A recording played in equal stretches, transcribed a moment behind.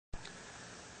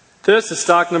This is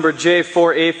stock number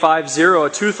J4850, a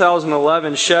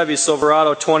 2011 Chevy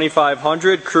Silverado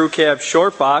 2500 Crew Cab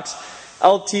Short Box,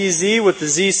 LTZ with the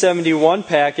Z71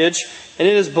 package, and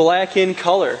it is black in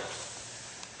color.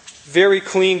 Very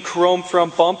clean chrome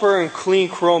front bumper and clean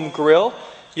chrome grille.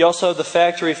 You also have the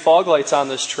factory fog lights on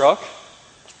this truck.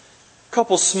 A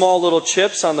couple small little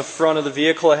chips on the front of the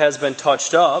vehicle. It has been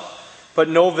touched up, but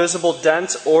no visible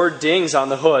dents or dings on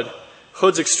the hood.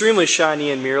 Hood's extremely shiny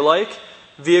and mirror-like.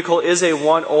 Vehicle is a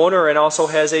one owner and also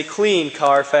has a clean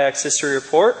Carfax history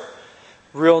report.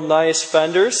 Real nice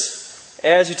fenders.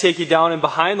 As you take you down and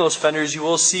behind those fenders, you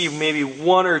will see maybe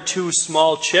one or two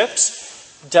small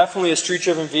chips. Definitely a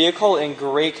street-driven vehicle in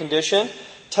great condition.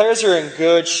 Tires are in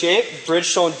good shape.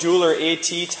 Bridgestone Dueler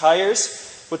AT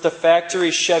tires with the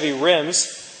factory Chevy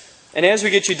rims. And as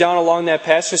we get you down along that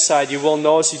passenger side, you will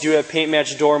notice you do have paint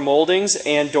match door moldings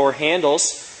and door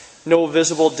handles. No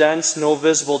visible dents, no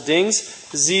visible dings.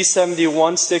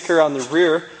 Z71 sticker on the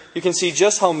rear. You can see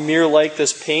just how mirror-like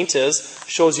this paint is.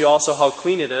 Shows you also how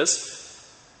clean it is.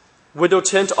 Window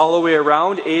tint all the way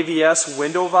around. AVS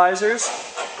window visors.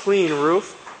 Clean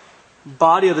roof.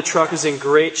 Body of the truck is in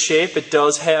great shape. It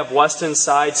does have Weston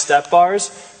side step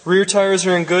bars. Rear tires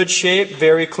are in good shape.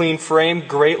 Very clean frame.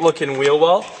 Great looking wheel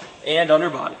well. And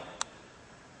underbody.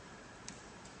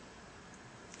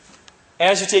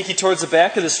 As you take you towards the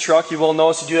back of this truck, you will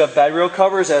notice you do have bed rail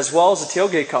covers as well as a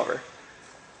tailgate cover.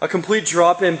 A complete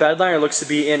drop-in bed liner looks to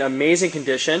be in amazing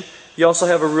condition. You also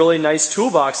have a really nice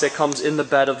toolbox that comes in the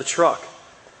bed of the truck.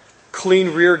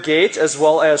 Clean rear gate as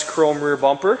well as chrome rear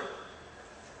bumper.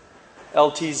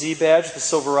 LTZ badge with the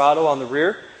Silverado on the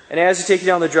rear. And as you take you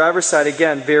down the driver's side,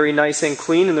 again, very nice and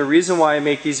clean. And the reason why I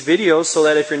make these videos so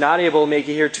that if you're not able to make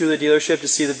it here to the dealership to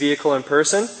see the vehicle in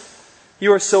person,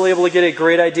 you are still able to get a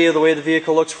great idea of the way the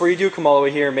vehicle looks before you do come all the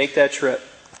way here and make that trip.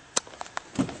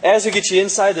 As we get you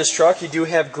inside this truck, you do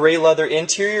have gray leather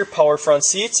interior, power front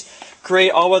seats, gray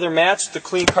all-weather mats with the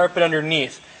clean carpet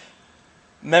underneath.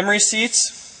 Memory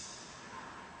seats,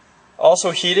 also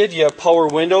heated. You have power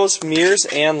windows, mirrors,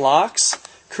 and locks.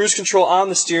 Cruise control on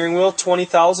the steering wheel,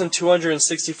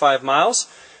 20,265 miles.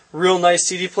 Real nice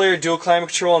CD player, dual climate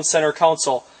control, and center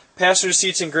console. Passenger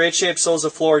seats in great shape, so is the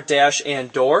floor, dash,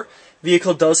 and door.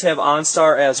 Vehicle does have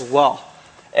OnStar as well.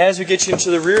 As we get you into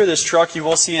the rear of this truck, you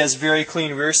will see it has very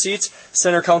clean rear seats.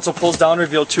 Center console pulls down to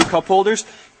reveal two cup holders.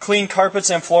 Clean carpets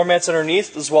and floor mats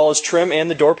underneath, as well as trim and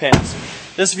the door panels.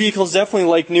 This vehicle is definitely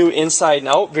like new inside and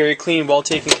out. Very clean, well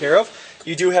taken care of.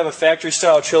 You do have a factory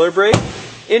style chiller brake.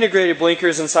 Integrated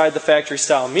blinkers inside the factory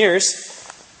style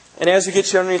mirrors. And as we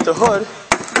get you underneath the hood,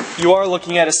 you are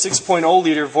looking at a 6.0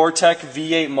 liter Vortec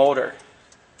V8 motor.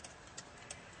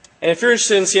 And if you're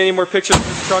interested in seeing any more pictures of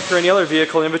this truck or any other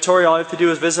vehicle inventory, all you have to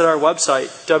do is visit our website,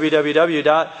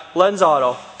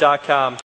 www.lenzauto.com.